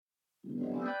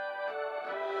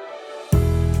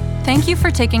Thank you for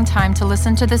taking time to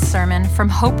listen to this sermon from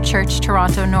Hope Church,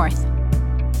 Toronto North.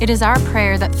 It is our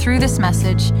prayer that through this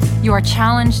message, you are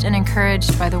challenged and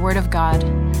encouraged by the Word of God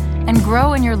and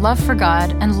grow in your love for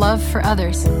God and love for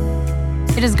others.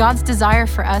 It is God's desire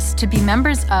for us to be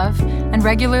members of and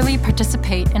regularly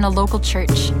participate in a local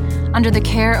church under the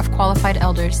care of qualified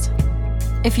elders.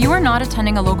 If you are not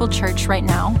attending a local church right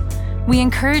now, we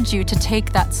encourage you to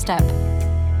take that step.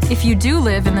 If you do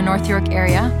live in the North York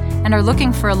area and are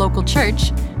looking for a local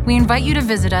church, we invite you to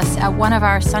visit us at one of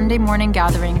our Sunday morning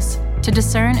gatherings to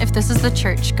discern if this is the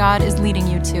church God is leading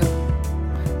you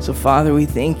to. So, Father, we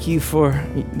thank you for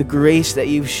the grace that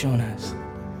you've shown us.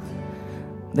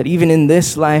 That even in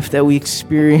this life that we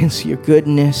experience your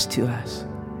goodness to us.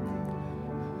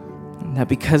 And that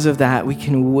because of that, we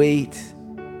can wait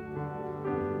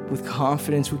with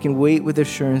confidence, we can wait with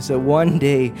assurance that one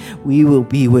day we will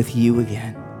be with you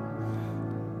again.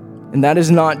 And that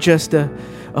is not just a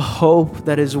hope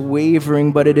that is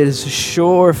wavering, but it is a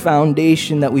sure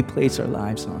foundation that we place our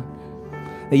lives on.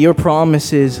 That your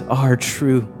promises are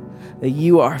true, that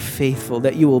you are faithful,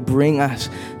 that you will bring us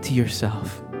to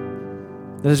yourself.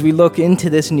 That as we look into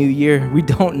this new year, we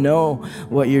don't know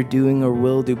what you're doing or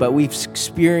will do, but we've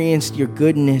experienced your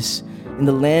goodness in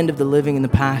the land of the living in the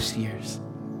past years.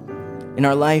 In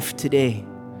our life today,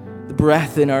 the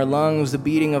breath in our lungs, the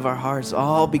beating of our hearts,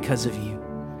 all because of you.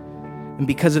 And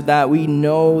because of that, we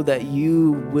know that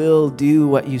you will do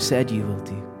what you said you will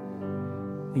do.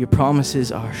 Your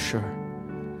promises are sure.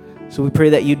 So we pray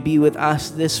that you'd be with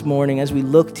us this morning as we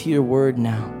look to your word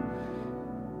now.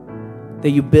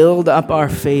 That you build up our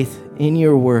faith in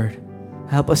your word.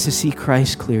 Help us to see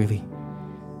Christ clearly.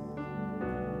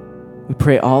 We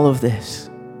pray all of this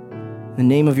in the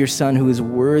name of your Son, who is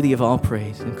worthy of all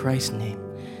praise. In Christ's name,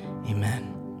 amen.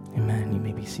 Amen. You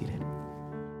may be seated.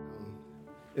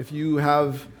 If you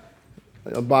have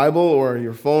a Bible or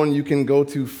your phone, you can go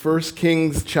to 1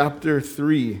 Kings chapter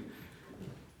 3.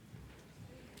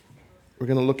 We're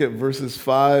going to look at verses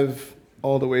 5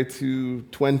 all the way to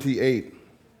 28.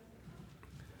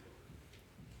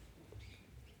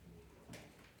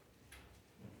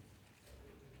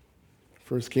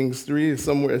 First Kings 3 is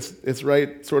somewhere, it's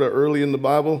right sort of early in the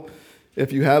Bible.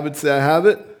 If you have it, say, I have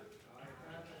it.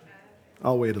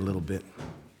 I'll wait a little bit.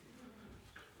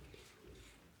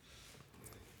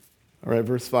 All right,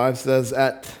 verse 5 says,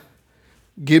 At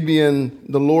Gibeon,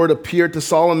 the Lord appeared to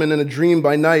Solomon in a dream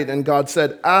by night, and God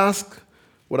said, Ask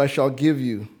what I shall give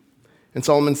you. And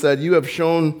Solomon said, You have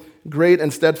shown great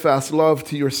and steadfast love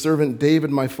to your servant David,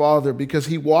 my father, because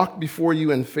he walked before you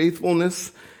in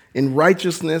faithfulness, in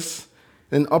righteousness,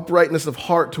 and uprightness of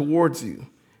heart towards you.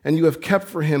 And you have kept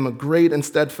for him a great and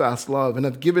steadfast love, and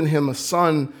have given him a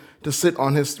son to sit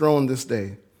on his throne this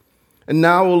day. And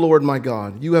now, O Lord my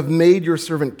God, you have made your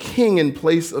servant king in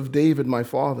place of David, my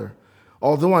father,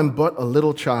 although I'm but a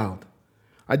little child.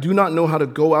 I do not know how to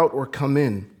go out or come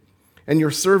in. And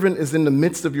your servant is in the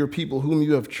midst of your people whom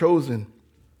you have chosen,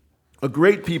 a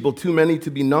great people, too many to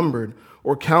be numbered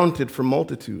or counted for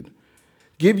multitude.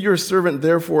 Give your servant,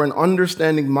 therefore, an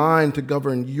understanding mind to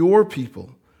govern your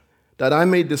people, that I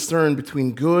may discern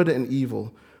between good and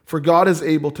evil. For God is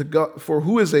able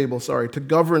who is able to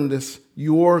govern this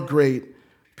your great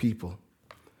people.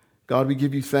 God, we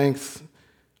give you thanks,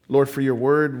 Lord, for your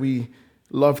word. We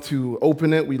love to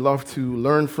open it. We love to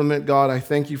learn from it. God, I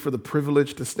thank you for the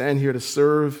privilege to stand here to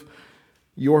serve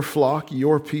your flock,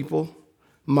 your people,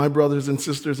 my brothers and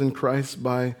sisters in Christ,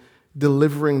 by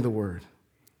delivering the word.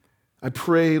 I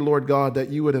pray, Lord God, that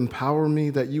you would empower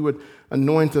me, that you would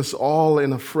anoint us all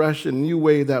in a fresh and new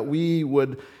way, that we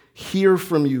would hear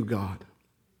from you, God.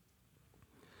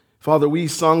 Father, we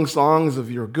sung songs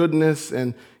of your goodness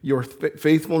and your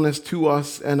faithfulness to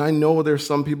us, and I know there's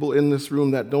some people in this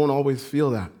room that don't always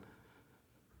feel that.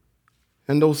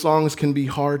 And those songs can be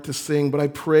hard to sing, but I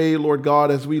pray, Lord God,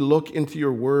 as we look into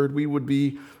your word, we would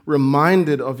be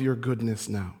reminded of your goodness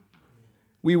now.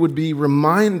 We would be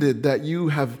reminded that you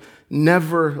have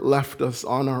never left us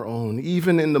on our own,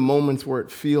 even in the moments where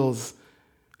it feels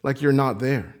like you're not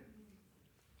there.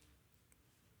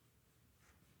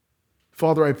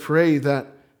 Father, I pray that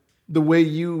the way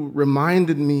you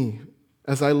reminded me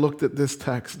as I looked at this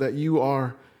text, that you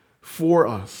are for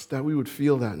us, that we would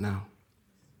feel that now.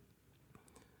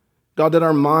 God, that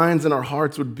our minds and our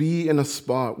hearts would be in a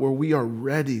spot where we are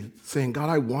ready, saying, God,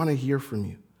 I want to hear from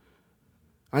you.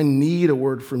 I need a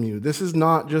word from you. This is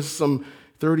not just some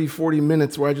 30, 40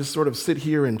 minutes where I just sort of sit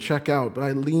here and check out, but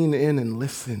I lean in and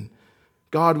listen.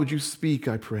 God, would you speak,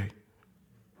 I pray.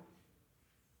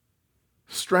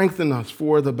 Strengthen us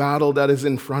for the battle that is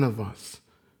in front of us.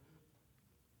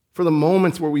 For the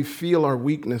moments where we feel our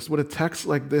weakness, would a text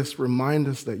like this remind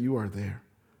us that you are there?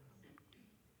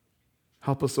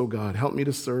 Help us, oh God. Help me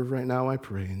to serve right now, I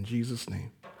pray. In Jesus'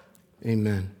 name,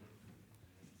 amen.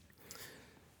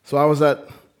 So I was at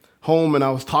home and I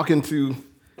was talking to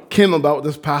Kim about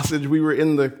this passage. We were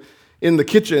in the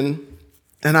kitchen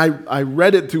and I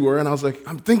read it to her and I was like,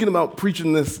 I'm thinking about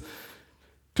preaching this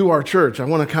to our church. I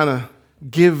want to kind of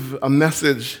give a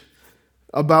message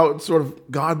about sort of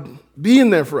God being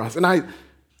there for us. And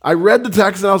I read the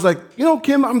text and I was like,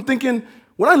 Kim, I'm thinking,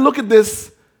 when I look at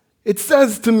this, it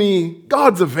says to me,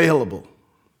 God's available.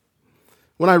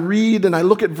 When I read and I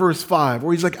look at verse 5,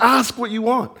 where he's like, ask what you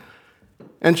want.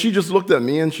 And she just looked at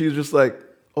me and she was just like,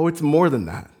 oh, it's more than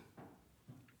that.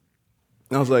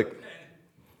 And I was like,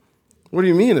 what do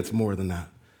you mean it's more than that?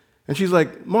 And she's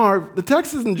like, Marv, the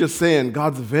text isn't just saying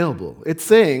God's available. It's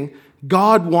saying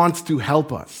God wants to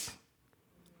help us.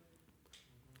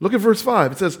 Look at verse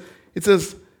 5. It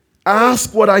says,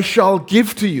 ask what I shall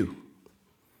give to you.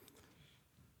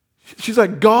 She's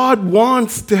like, God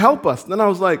wants to help us. And then I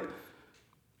was like,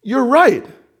 you're right.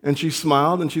 And she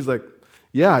smiled and she's like,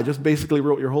 yeah, I just basically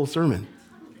wrote your whole sermon.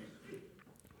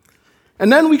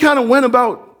 And then we kind of went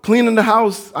about cleaning the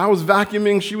house. I was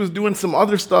vacuuming. She was doing some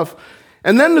other stuff.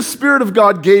 And then the Spirit of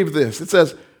God gave this. It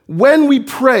says, when we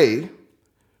pray,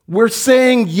 we're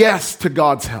saying yes to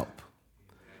God's help.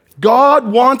 God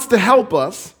wants to help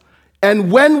us.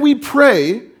 And when we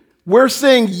pray, we're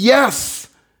saying yes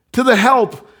to the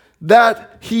help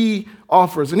that he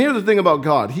offers. And here's the thing about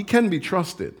God. He can be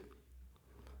trusted.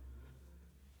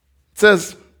 It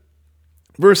says,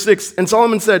 verse 6, and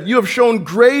Solomon said, you have shown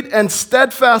great and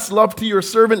steadfast love to your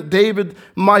servant David,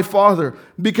 my father,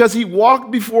 because he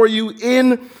walked before you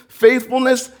in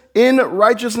faithfulness, in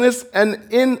righteousness,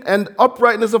 and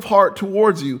uprightness of heart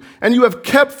towards you. And you have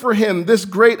kept for him this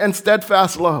great and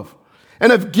steadfast love,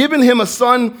 and have given him a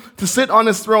son to sit on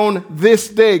his throne this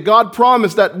day. God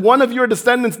promised that one of your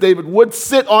descendants, David, would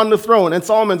sit on the throne. And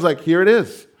Solomon's like, here it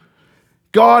is.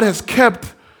 God has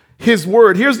kept his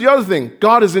word. Here's the other thing.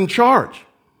 God is in charge.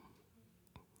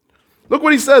 Look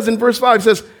what he says in verse 5. He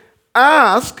says,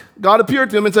 ask, God appeared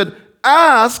to him and said,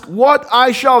 ask what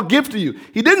I shall give to you.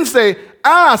 He didn't say,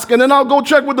 ask, and then I'll go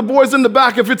check with the boys in the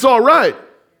back if it's all right.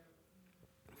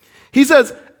 He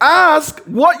says, ask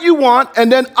what you want,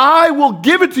 and then I will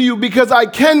give it to you because I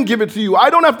can give it to you.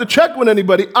 I don't have to check with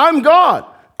anybody. I'm God.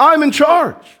 I'm in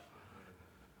charge.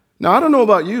 Now, I don't know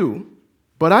about you,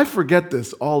 but I forget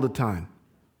this all the time.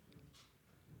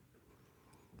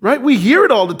 Right? We hear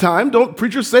it all the time. Don't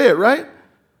preachers say it, right?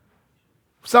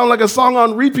 Sound like a song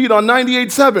on repeat on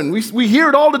 98.7. We hear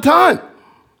it all the time.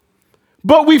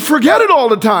 But we forget it all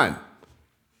the time.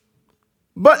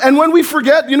 And when we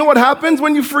forget, you know what happens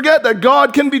when you forget that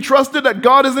God can be trusted, that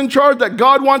God is in charge, that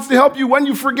God wants to help you? When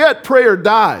you forget, prayer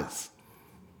dies.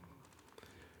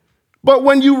 But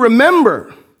when you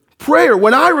remember,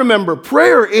 when I remember,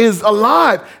 prayer is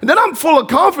alive. And then I'm full of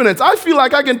confidence. I feel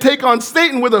like I can take on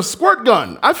Satan with a squirt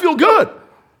gun. I feel good.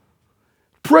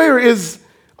 Prayer is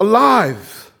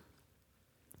alive.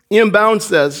 Ian Bounds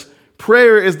says,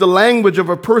 prayer is the language of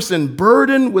a person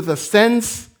burdened with a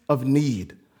sense of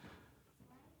need.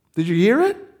 Did you hear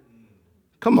it?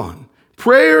 Come on.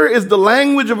 Prayer is the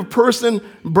language of a person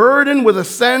burdened with a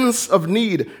sense of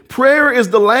need. Prayer is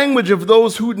the language of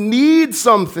those who need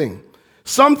something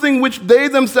which they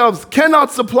themselves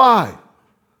cannot supply.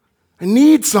 I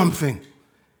need something,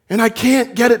 and I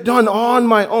can't get it done on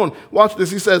my own. Watch this.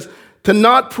 He says, to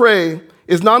not pray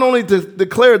is not only to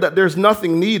declare that there's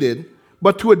nothing needed,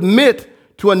 but to admit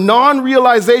to a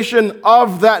non-realization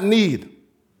of that need.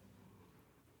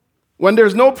 When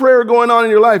there's no prayer going on in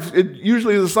your life, it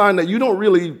usually is a sign that you don't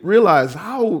really realize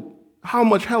how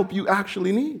much help you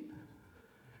actually need.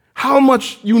 How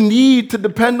much you need to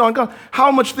depend on God.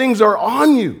 How much things are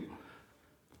on you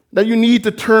that you need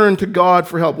to turn to God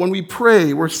for help. When we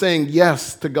pray, we're saying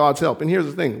yes to God's help. And here's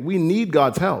the thing. We need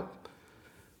God's help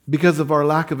because of our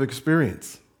lack of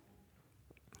experience.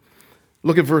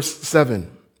 Look at verse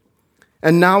 7.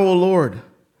 And now, O Lord,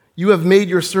 you have made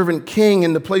your servant king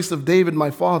in the place of David, my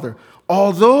father.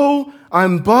 Although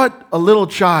I'm but a little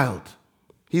child.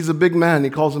 He's a big man. He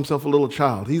calls himself a little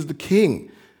child. He's the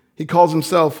king. He calls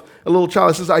himself a little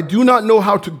child. He says, I do not know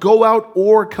how to go out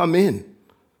or come in.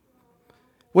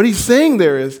 What he's saying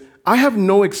there is, I have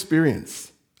no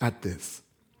experience at this.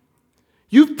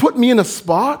 You've put me in a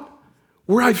spot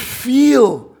where I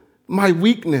feel my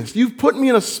weakness. You've put me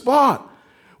in a spot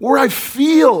where I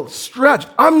feel stretched.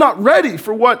 I'm not ready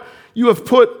for what you have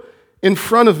put in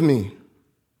front of me.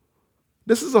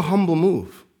 This is a humble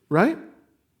move, right?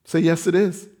 Say, yes, it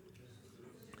is.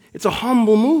 It's a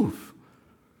humble move.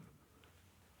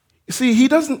 You see, he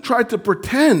doesn't try to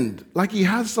pretend like he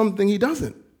has something he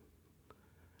doesn't.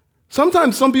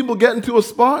 Sometimes some people get into a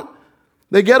spot,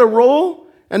 they get a role,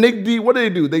 and what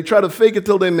do? They try to fake it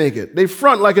till they make it. They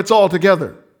front like it's all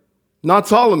together. Not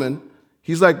Solomon.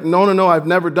 He's like, no, I've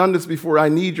never done this before. I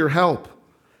need your help.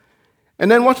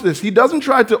 And then watch this. He doesn't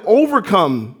try to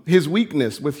overcome his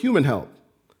weakness with human help.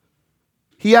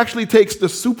 He actually takes the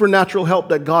supernatural help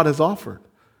that God has offered.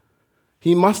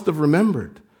 He must have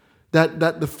remembered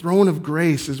that the throne of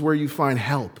grace is where you find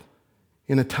help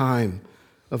in a time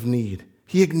of need.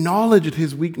 He acknowledged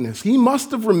his weakness. He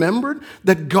must have remembered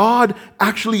that God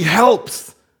actually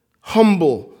helps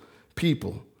humble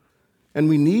people. And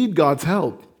we need God's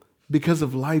help because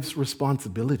of life's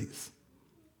responsibilities.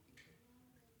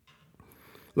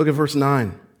 Look at verse 9.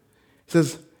 It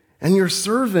says, "And your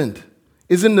servant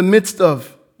is in the midst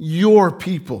of your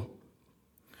people,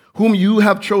 whom you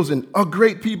have chosen, a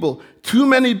great people, too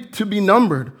many to be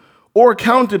numbered or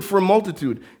counted for a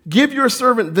multitude. Give your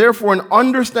servant, therefore, an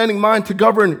understanding mind to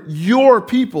govern your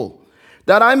people,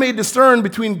 that I may discern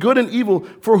between good and evil,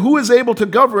 for who is able to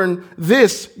govern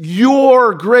this,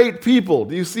 your great people?"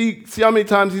 Do you see how many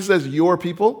times he says your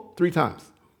people? 3 times.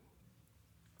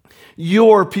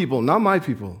 Your people, not my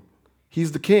people.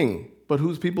 He's the king. But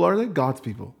whose people are they? God's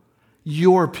people.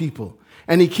 Your people.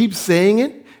 And he keeps saying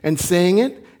it and saying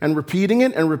it and repeating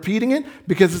it and repeating it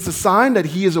because it's a sign that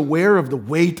he is aware of the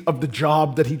weight of the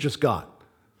job that he just got.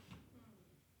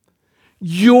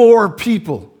 Your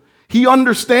people. He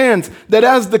understands that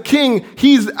as the king,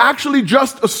 he's actually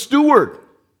just a steward.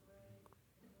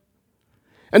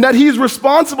 And that he's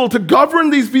responsible to govern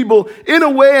these people in a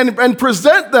way and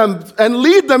present them and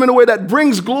lead them in a way that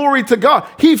brings glory to God.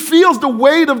 He feels the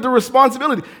weight of the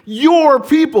responsibility. Your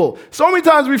people. So many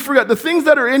times we forget the things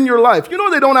that are in your life. You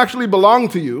know they don't actually belong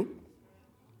to you.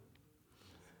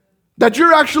 That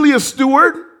you're actually a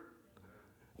steward.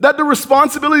 That the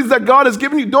responsibilities that God has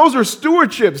given you, those are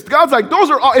stewardships. God's like,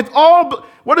 those are all, it's all,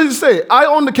 what does he say? I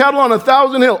own the cattle on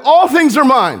 1,000 hills. All things are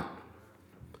mine.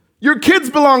 Your kids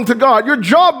belong to God. Your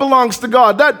job belongs to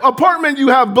God. That apartment you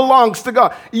have belongs to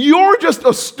God. You're just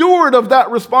a steward of that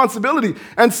responsibility.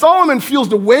 And Solomon feels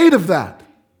the weight of that.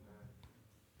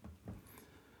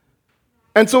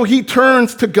 And so he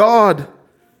turns to God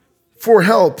for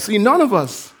help. See, none of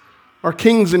us are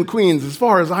kings and queens as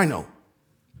far as I know.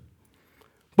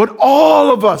 But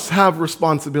all of us have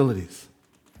responsibilities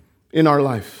in our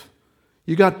life.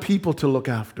 You got people to look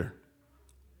after.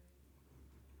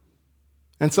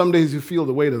 And some days you feel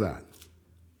the weight of that.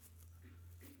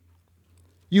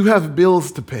 You have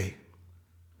bills to pay.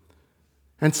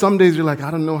 And some days you're like,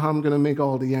 I don't know how I'm going to make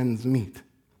all the ends meet.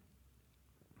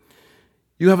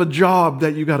 You have a job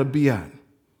that you got to be at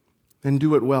and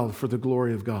do it well for the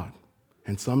glory of God.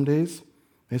 And some days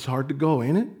it's hard to go,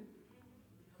 ain't it?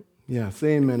 Yeah,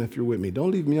 say amen if you're with me.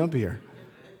 Don't leave me up here.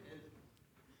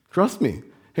 Trust me.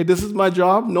 Hey, this is my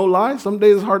job, no lie. Some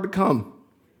days it's hard to come.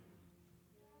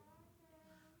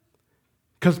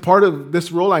 Because part of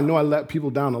this role, I know I let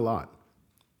people down a lot.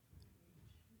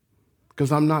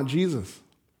 Because I'm not Jesus.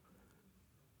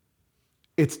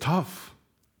 It's tough.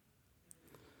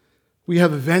 We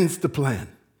have events to plan.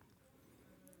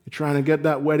 You're trying to get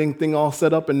that wedding thing all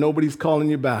set up and nobody's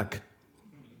calling you back.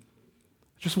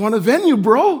 Just want a venue,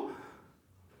 bro.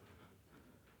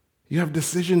 You have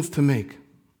decisions to make.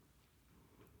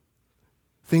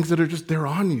 Things that are just, they're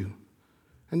on you.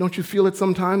 And don't you feel it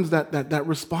sometimes, that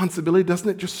responsibility, doesn't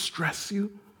it just stress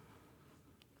you?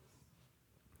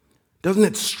 Doesn't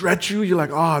it stretch you? You're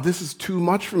like, this is too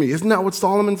much for me. Isn't that what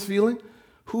Solomon's feeling?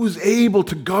 Who's able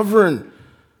to govern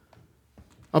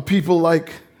a people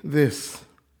like this?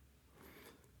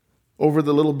 Over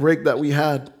the little break that we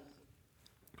had,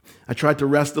 I tried to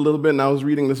rest a little bit, and I was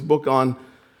reading this book on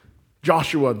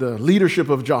Joshua, the leadership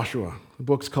of Joshua. The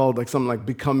book's called something like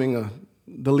Becoming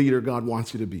the Leader God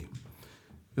Wants You to Be.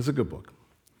 It's a good book.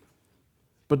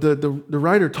 But the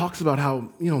writer talks about how,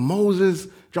 Moses,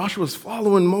 Joshua's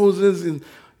following Moses, and,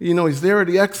 he's there at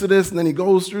the Exodus, and then he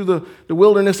goes through the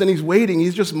wilderness, and he's waiting.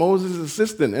 He's just Moses'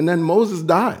 assistant, and then Moses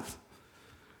dies.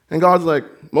 And God's like,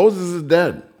 Moses is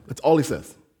dead. That's all he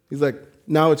says. He's like,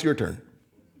 now it's your turn.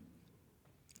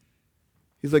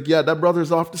 He's like, yeah, that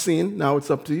brother's off the scene. Now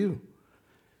it's up to you.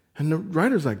 And the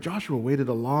writer's like, Joshua waited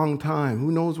a long time.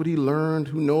 Who knows what he learned?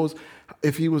 Who knows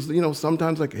if he was,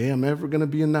 sometimes like, hey, I'm ever going to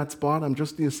be in that spot? I'm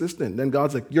just the assistant. Then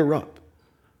God's like, you're up.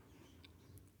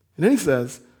 And then he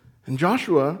says, and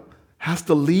Joshua has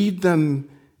to lead them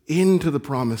into the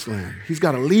promised land. He's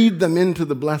got to lead them into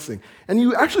the blessing. And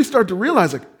you actually start to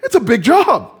realize, it's a big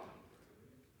job.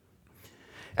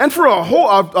 And for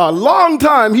a long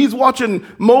time, he's watching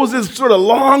Moses sort of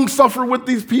long suffer with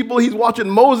these people. He's watching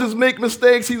Moses make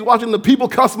mistakes. He's watching the people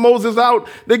cuss Moses out.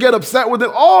 They get upset with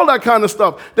him, all that kind of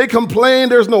stuff. They complain,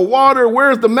 there's no water.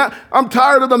 Where's the manna? I'm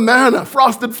tired of the manna,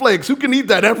 frosted flakes. Who can eat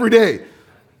that every day?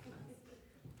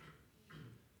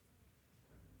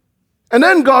 And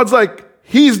then God's like,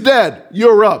 he's dead,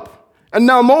 you're up. And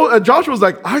now Joshua's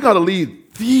like, I got to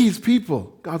lead these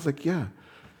people. God's like, yeah.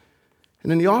 And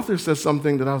then the author says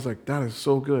something that I was like, that is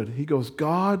so good. He goes,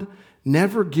 God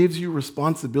never gives you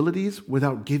responsibilities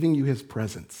without giving you his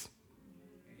presence.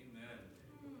 Amen.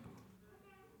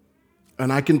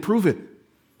 And I can prove it.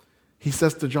 He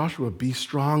says to Joshua, be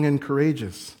strong and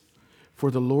courageous, for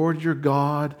the Lord your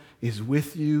God is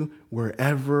with you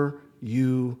wherever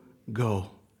you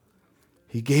go.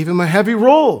 He gave him a heavy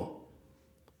role.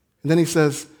 And then he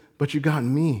says, but you got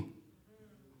me.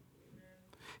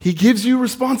 He gives you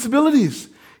responsibilities.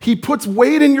 He puts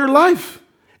weight in your life.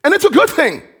 And it's a good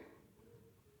thing.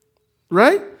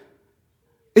 Right?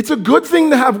 It's a good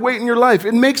thing to have weight in your life.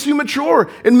 It makes you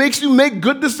mature. It makes you make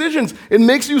good decisions. It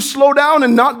makes you slow down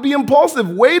and not be impulsive.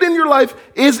 Weight in your life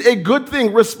is a good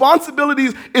thing.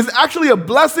 Responsibilities is actually a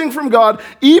blessing from God,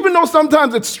 even though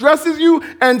sometimes it stresses you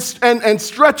and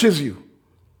stretches you.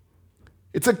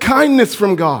 It's a kindness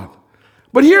from God.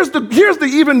 But here's the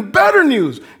even better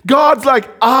news. God's like,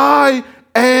 I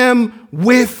am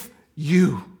with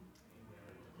you.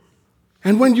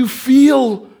 And when you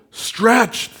feel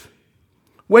stretched,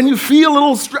 when you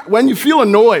feel when you feel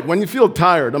annoyed, when you feel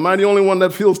tired, am I the only one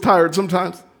that feels tired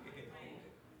sometimes?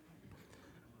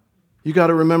 You got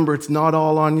to remember it's not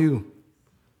all on you.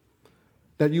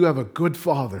 That you have a good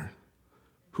Father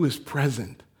who is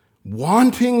present,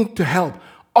 wanting to help,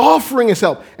 offering his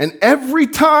help. And every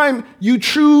time you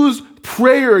choose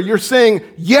prayer, you're saying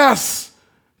yes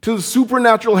to the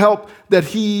supernatural help that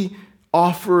he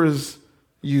offers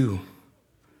you.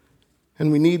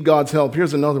 And we need God's help.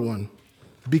 Here's another one.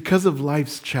 Because of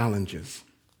life's challenges.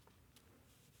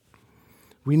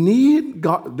 We need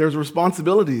God. There's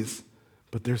responsibilities,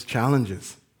 but there's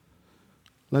challenges.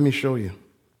 Let me show you.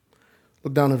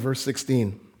 Look down at verse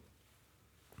 16.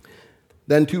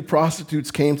 Then 2 prostitutes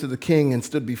came to the king and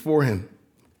stood before him.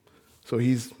 So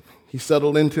he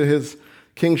settled into his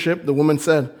kingship. The woman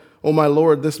said, "Oh, my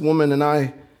lord, this woman and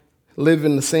I live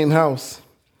in the same house,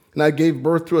 and I gave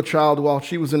birth to a child while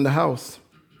she was in the house.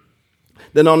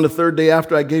 Then on the 3rd day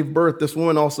after I gave birth, this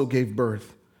woman also gave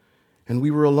birth. And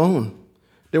we were alone.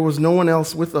 There was no one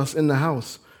else with us in the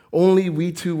house. Only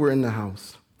we 2 were in the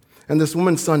house. And this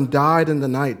woman's son died in the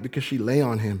night because she lay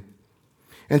on him.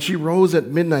 And she rose at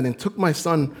midnight and took my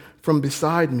son from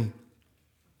beside me,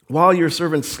 while your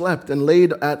servant slept, and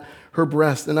laid at her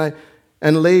breast, and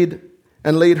laid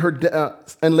her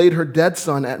dead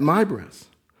son at my breast.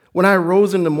 When I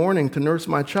arose in the morning to nurse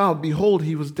my child, behold,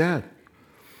 he was dead.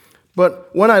 But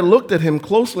when I looked at him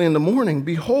closely in the morning,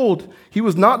 behold, he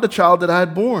was not the child that I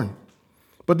had born.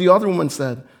 But the other woman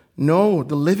said, no,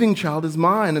 the living child is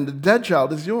mine, and the dead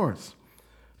child is yours.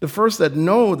 The first said,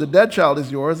 no, the dead child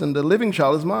is yours, and the living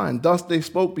child is mine. Thus they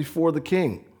spoke before the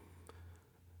king.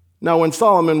 Now when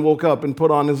Solomon woke up and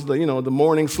put on his, the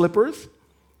morning slippers,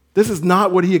 this is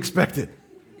not what he expected.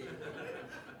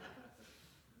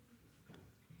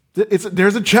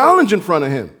 There's a challenge in front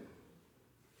of him.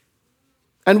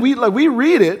 And we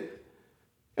read it,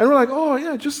 and we're like, oh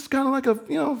yeah, just kind of like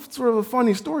sort of a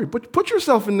funny story. But put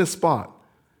yourself in this spot.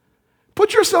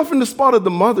 Put yourself in the spot of the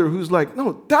mother who's like,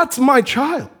 no, that's my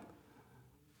child.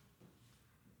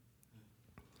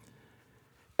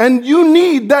 And you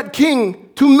need that king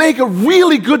to make a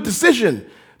really good decision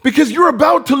because you're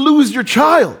about to lose your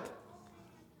child.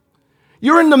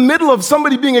 You're in the middle of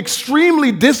somebody being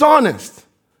extremely dishonest.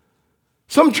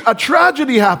 A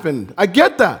tragedy happened. I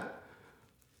get that.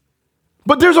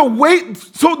 But there's a weight.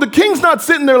 So the king's not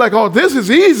sitting there like, oh, this is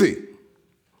easy.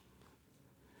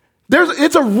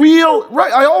 It's a real,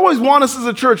 right? I always want us as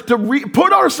a church to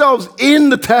put ourselves in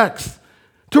the text.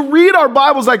 To read our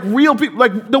Bibles like real people,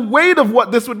 like the weight of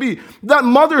what this would be. That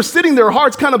mother sitting there,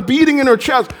 heart's kind of beating in her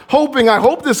chest, hoping, I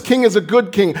hope this king is a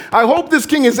good king. I hope this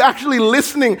king is actually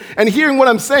listening and hearing what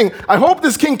I'm saying. I hope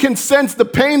this king can sense the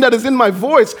pain that is in my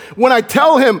voice when I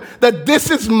tell him that this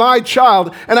is my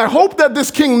child. And I hope that this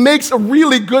king makes a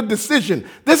really good decision.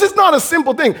 This is not a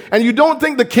simple thing. And you don't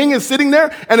think the king is sitting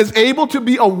there and is able to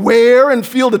be aware and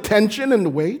feel the tension and the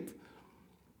weight?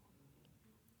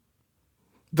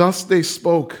 Thus they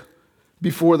spoke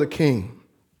before the king.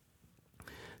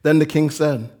 Then the king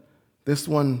said, this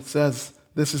one says,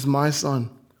 this is my son,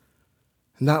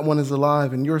 and that one is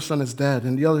alive, and your son is dead.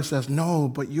 And the other says, no,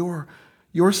 but your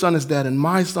son is dead, and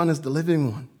my son is the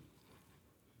living one.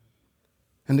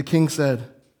 And the king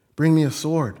said, "Bring me a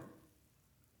sword."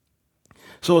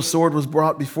 So a sword was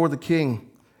brought before the king.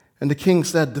 And the king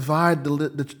said, "Divide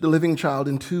the living child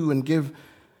in two and give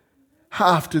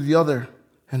half to the other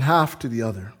and half to the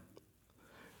other."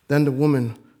 Then the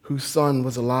woman whose son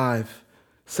was alive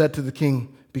said to the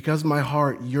king, because her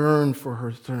heart yearned for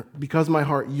her son.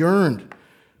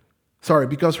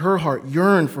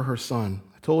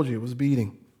 I told you it was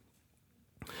beating.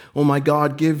 "Oh my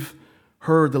God, give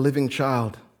her the living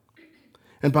child,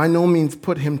 and by no means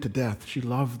put him to death." She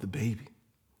loved the baby.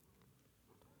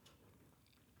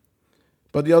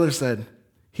 But the other said,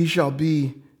 "He shall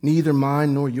be neither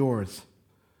mine nor yours."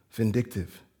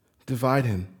 Vindictive. Divide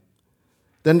him.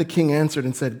 Then the king answered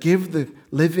and said, "Give the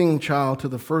living child to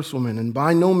the first woman, and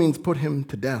by no means put him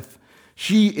to death.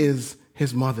 She is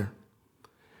his mother."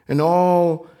 And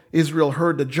all Israel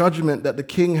heard the judgment that the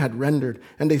king had rendered,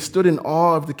 and they stood in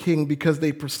awe of the king because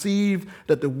they perceived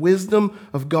that the wisdom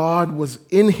of God was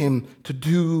in him to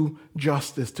do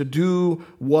justice, to do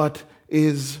what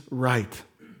is right.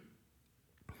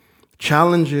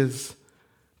 Challenges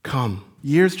come.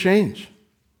 Years change.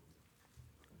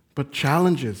 But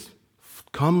challenges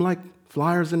come like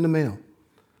flyers in the mail.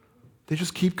 They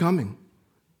just keep coming.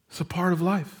 It's a part of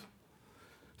life.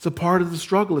 It's a part of the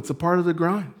struggle. It's a part of the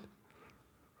grind.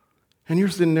 And you're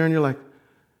sitting there and you're like,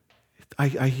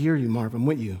 I hear you, Marv. I'm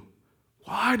with you.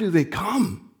 Why do they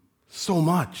come so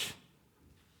much?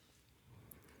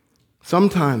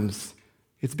 Sometimes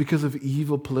it's because of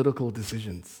evil political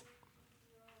decisions.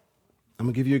 I'm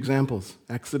going to give you examples.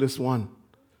 Exodus 1.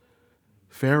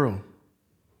 Pharaoh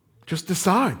just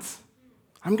decides,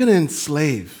 I'm going to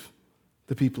enslave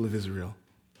the people of Israel.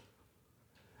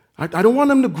 I don't want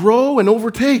them to grow and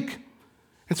overtake.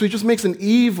 And so he just makes an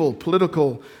evil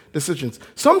political decisions.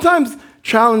 Sometimes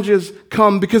challenges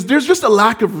come because there's just a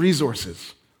lack of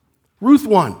resources. Ruth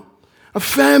 1, a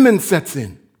famine sets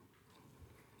in.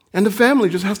 And the family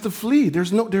just has to flee.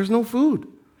 There's no food.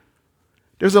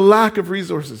 There's a lack of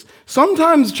resources.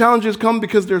 Sometimes challenges come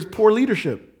because there's poor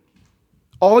leadership.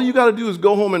 All you got to do is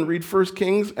go home and read 1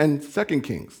 Kings and 2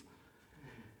 Kings.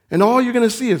 And all you're going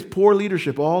to see is poor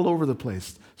leadership all over the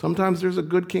place. Sometimes there's a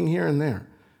good king here and there.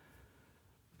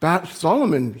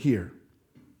 Solomon here,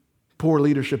 poor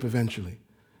leadership eventually.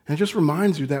 And it just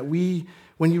reminds you that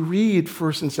when you read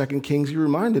 1 and 2 Kings, you're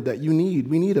reminded that we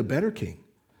need a better king.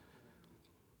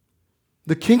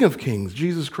 The King of Kings,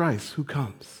 Jesus Christ, who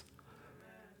comes.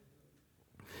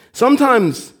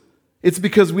 Sometimes it's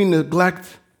because we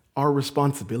neglect our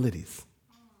responsibilities.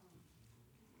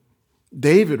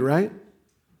 David, right?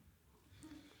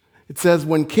 It says,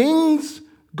 when kings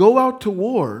go out to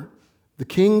war, the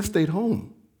king stayed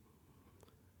home.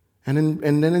 And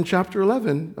then in chapter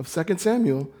 11 of 2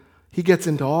 Samuel, he gets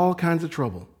into all kinds of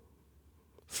trouble.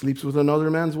 Sleeps with another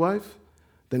man's wife,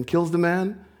 then kills the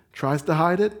man, tries to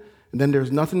hide it, and then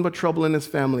there's nothing but trouble in his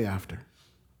family after.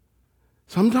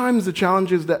 Sometimes the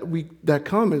challenges that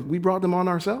come is we brought them on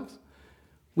ourselves.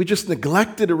 We just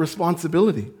neglected a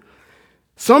responsibility.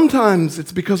 Sometimes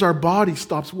it's because our body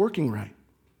stops working right.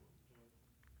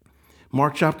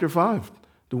 Mark chapter 5,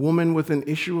 the woman with an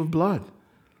issue of blood.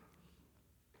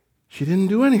 She didn't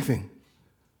do anything,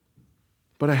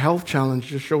 but a health challenge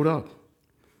just showed up.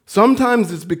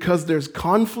 Sometimes it's because there's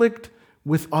conflict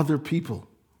with other people.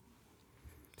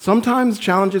 Sometimes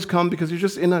challenges come because you're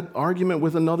just in an argument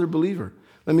with another believer.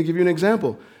 Let me give you an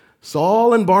example.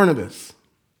 Saul and Barnabas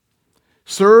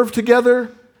served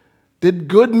together, did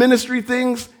good ministry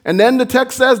things, and then the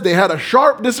text says they had a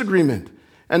sharp disagreement.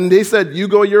 And they said, you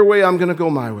go your way, I'm going to go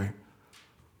my way.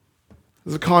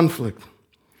 There's a conflict.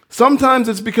 Sometimes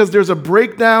it's because there's a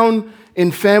breakdown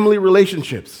in family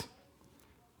relationships.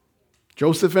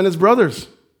 Joseph and his brothers.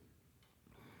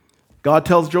 God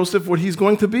tells Joseph what he's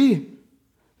going to be,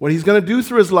 what he's going to do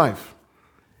through his life.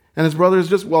 And his brothers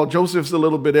Joseph's a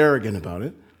little bit arrogant about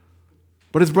it,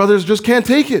 but his brothers just can't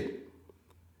take it.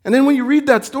 And then when you read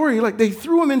that story, they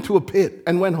threw him into a pit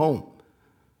and went home.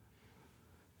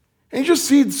 And you just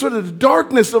see sort of the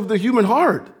darkness of the human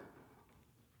heart.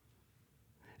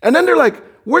 And then they're like,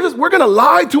 we're going to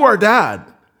lie to our dad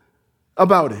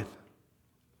about it.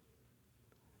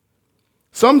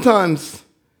 Sometimes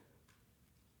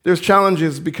there's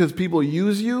challenges because people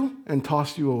use you and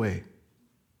toss you away.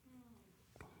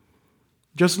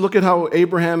 Just look at how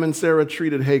Abraham and Sarah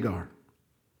treated Hagar.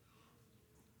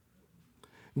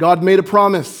 God made a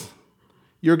promise.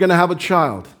 You're going to have a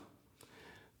child.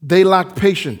 They lacked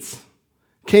patience,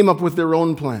 came up with their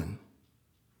own plan.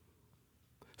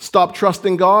 Stopped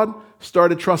trusting God,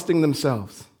 started trusting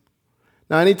themselves.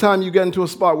 Now, anytime you get into a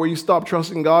spot where you stop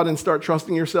trusting God and start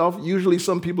trusting yourself, usually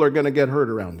some people are going to get hurt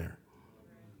around there.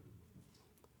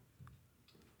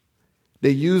 They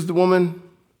use the woman,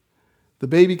 the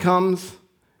baby comes,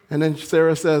 and then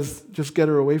Sarah says, just get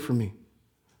her away from me.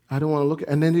 I don't want to look at,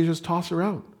 and then they just toss her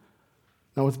out.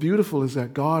 Now what's beautiful is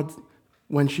that God,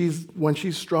 when she's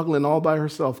struggling all by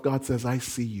herself, God says, I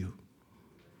see you,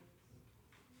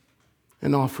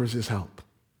 and offers his help.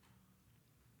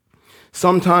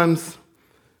 Sometimes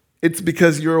it's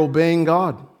because you're obeying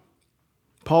God.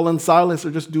 Paul and Silas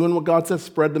are just doing what God says,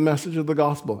 spread the message of the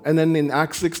gospel. And then in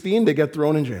Acts 16, they get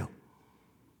thrown in jail.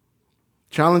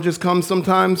 Challenges come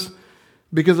sometimes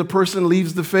because a person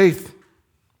leaves the faith.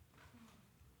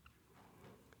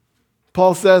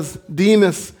 Paul says,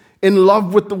 Demas, in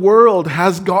love with the world,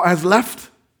 has left.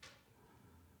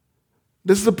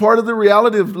 This is a part of the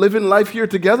reality of living life here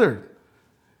together.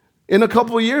 In a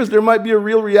couple of years, there might be a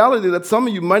real reality that some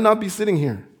of you might not be sitting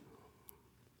here.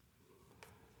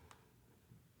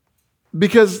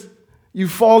 Because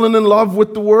you've fallen in love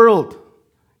with the world.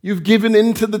 You've given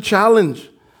in to the challenge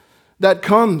that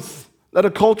comes, that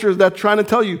a culture is that trying to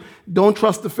tell you, don't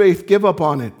trust the faith, give up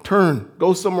on it, turn,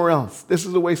 go somewhere else. This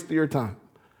is a waste of your time.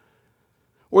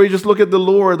 Or you just look at the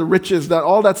lure, the riches, that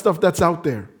all that stuff that's out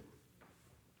there.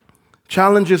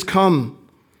 Challenges come.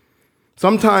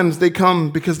 Sometimes they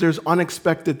come because there's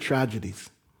unexpected tragedies.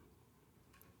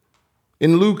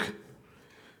 In Luke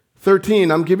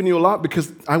 13, I'm giving you a lot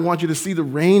because I want you to see the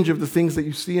range of the things that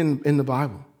you see in the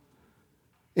Bible.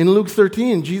 In Luke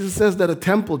 13, Jesus says that a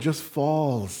temple just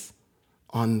falls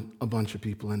on a bunch of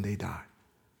people and they die.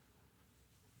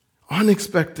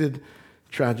 Unexpected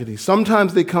tragedy.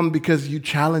 Sometimes they come because you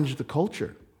challenge the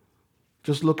culture.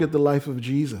 Just look at the life of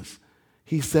Jesus.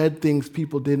 He said things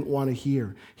people didn't want to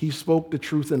hear. He spoke the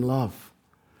truth in love.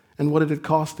 And what did it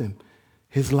cost him?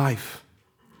 His life.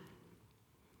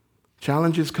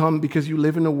 Challenges come because you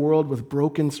live in a world with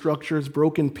broken structures,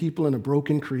 broken people, and a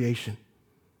broken creation.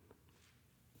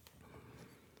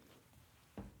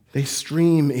 They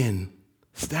stream in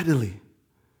steadily.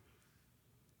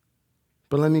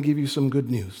 But let me give you some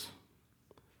good news,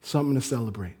 something to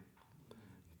celebrate.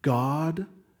 God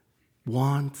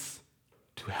wants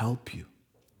to help you.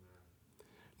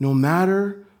 No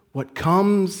matter what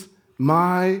comes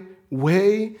my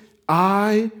way,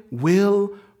 I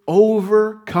will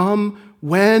overcome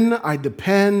when I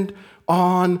depend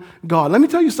on God. Let me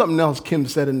tell you something else Kim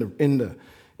said in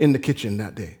the kitchen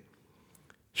that day.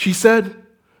 She said,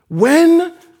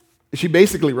 she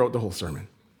basically wrote the whole sermon.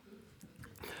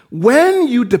 When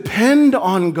you depend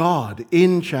on God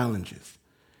in challenges,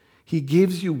 he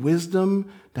gives you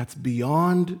wisdom that's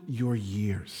beyond your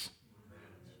years.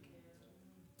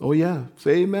 Oh yeah,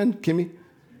 say amen, Kimmy.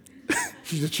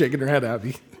 She's just shaking her head,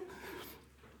 Abby.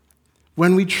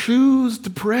 When we choose to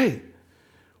pray,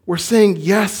 we're saying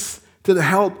yes to the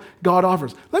help God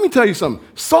offers. Let me tell you something.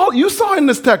 You saw in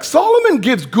this text, Solomon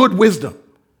gives good wisdom.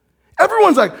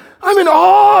 Everyone's like, I'm in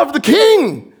awe of the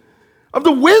king, of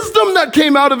the wisdom that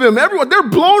came out of him. Everyone, they're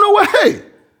blown away.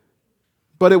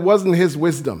 But it wasn't his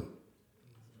wisdom.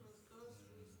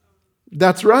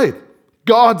 That's right.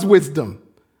 God's wisdom.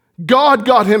 God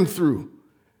got him through.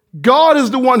 God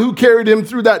is the one who carried him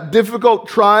through that difficult,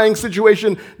 trying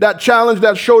situation, that challenge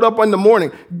that showed up in the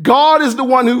morning. God is the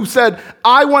one who said,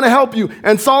 I want to help you.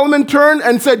 And Solomon turned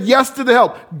and said yes to the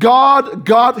help. God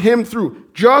got him through.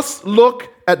 Just look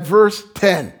at verse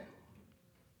 10.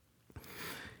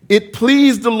 It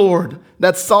pleased the Lord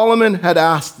that Solomon had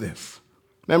asked this.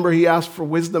 Remember, he asked for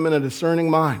wisdom and a discerning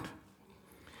mind.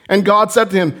 And God said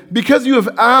to him, because you have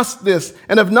asked this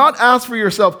and have not asked for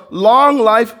yourself long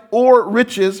life or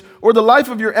riches or the life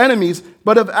of your enemies,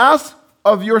 but have asked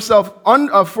of yourself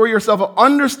for yourself an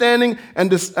understanding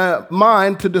and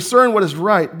mind to discern what is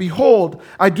right, behold,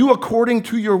 I do according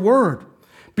to your word.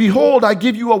 Behold, I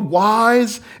give you a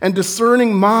wise and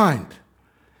discerning mind.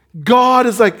 God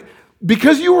is like,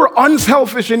 because you were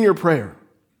unselfish in your prayer,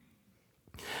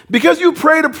 because you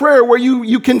prayed a prayer where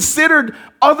you considered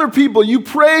other people, you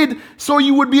prayed so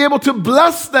you would be able to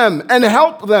bless them and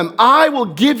help them, I will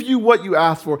give you what you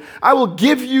asked for. I will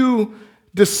give you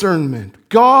discernment.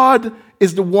 God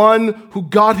is the one who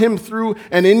got him through,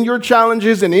 and in your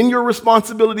challenges and in your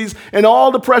responsibilities and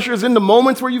all the pressures, in the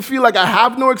moments where you feel like I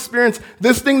have no experience,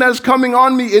 this thing that is coming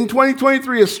on me in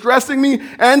 2023 is stressing me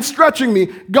and stretching me.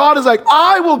 God is like,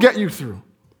 I will get you through.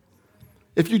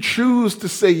 If you choose to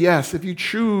say yes, if you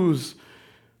choose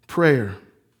prayer.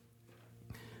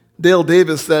 Dale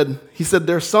Davis said,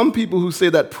 there's some people who say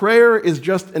that prayer is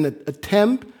just an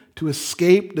attempt to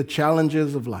escape the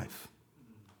challenges of life.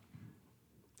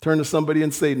 Turn to somebody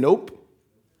and say, nope.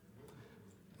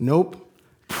 Nope.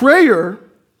 Prayer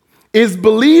is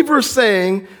believers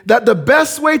saying that the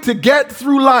best way to get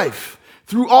through life,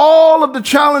 through all of the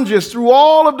challenges, through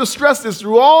all of the stresses,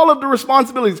 through all of the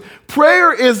responsibilities.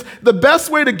 Prayer is the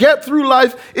best way to get through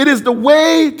life. It is the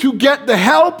way to get the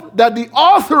help that the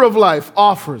author of life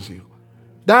offers you.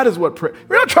 That is what prayer.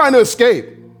 We're not trying to escape.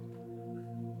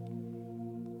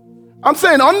 I'm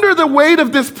saying under the weight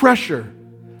of this pressure,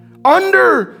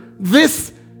 under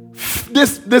this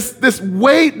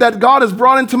weight that God has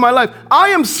brought into my life, I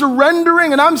am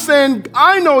surrendering and I'm saying,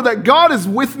 I know that God is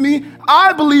with me.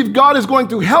 I believe God is going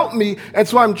to help me. And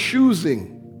so I'm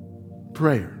choosing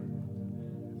prayer.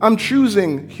 I'm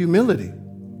choosing humility.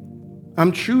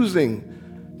 I'm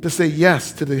choosing to say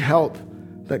yes to the help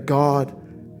that God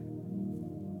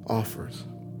offers.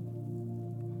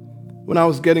 When I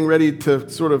was getting ready to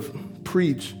sort of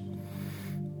preach,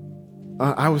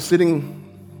 I was sitting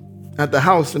at the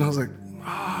house and I was like,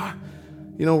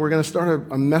 we're going to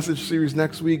start a message series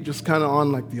next week, just kind of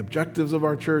on like the objectives of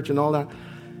our church and all that.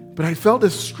 But I felt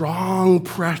this strong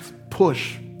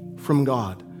push from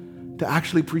God to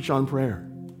actually preach on prayer.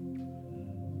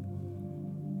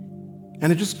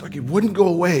 And it just like, it wouldn't go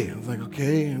away. I was like,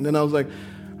 okay. And then I was like,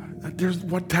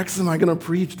 what text am I going to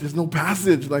preach? There's no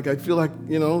passage. Like, I feel like,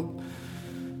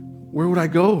 where would I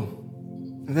go?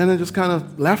 And then I just kind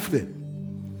of left it.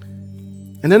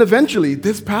 And then eventually,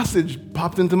 this passage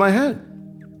popped into my head.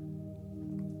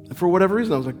 And for whatever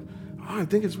reason, I was like, I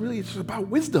think it's just about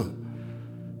wisdom.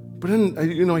 But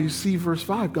then, you see verse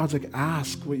 5, God's like,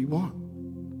 ask what you want.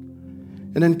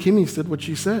 And then Kimmy said what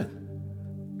she said.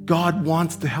 God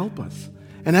wants to help us.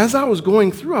 And as I was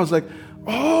going through, I was like,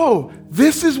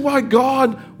 this is why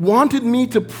God wanted me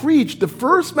to preach the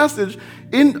first message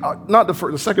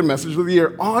the second message of the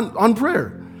year on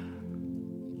prayer.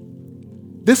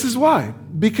 This is why.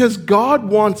 Because God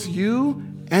wants you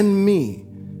and me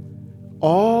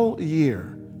all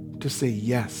year to say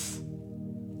yes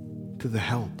to the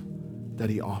help that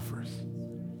he offers.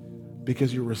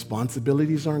 Because your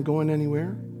responsibilities aren't going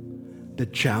anywhere. The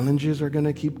challenges are going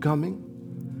to keep coming.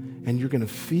 And you're going to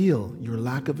feel your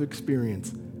lack of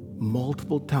experience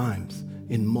multiple times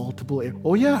in multiple areas.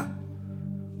 Oh, yeah.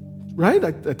 Right?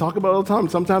 I talk about it all the time.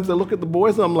 Sometimes I look at the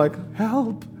boys and I'm like,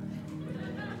 help.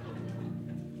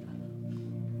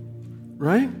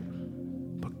 Right?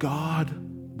 But God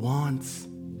wants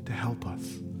to help us.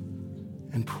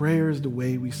 And prayer is the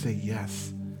way we say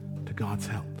yes to God's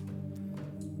help.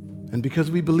 And because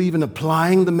we believe in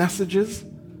applying the messages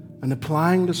and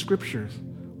applying the scriptures,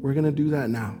 we're going to do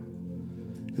that now.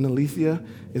 And Alethea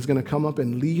is going to come up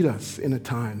and lead us in a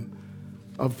time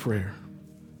of prayer.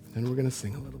 Then we're going to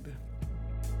sing a little bit.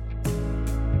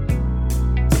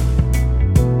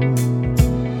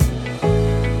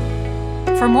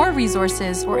 For more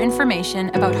resources or information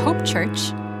about Hope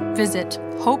Church, visit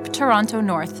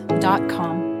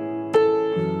hopetorontonorth.com.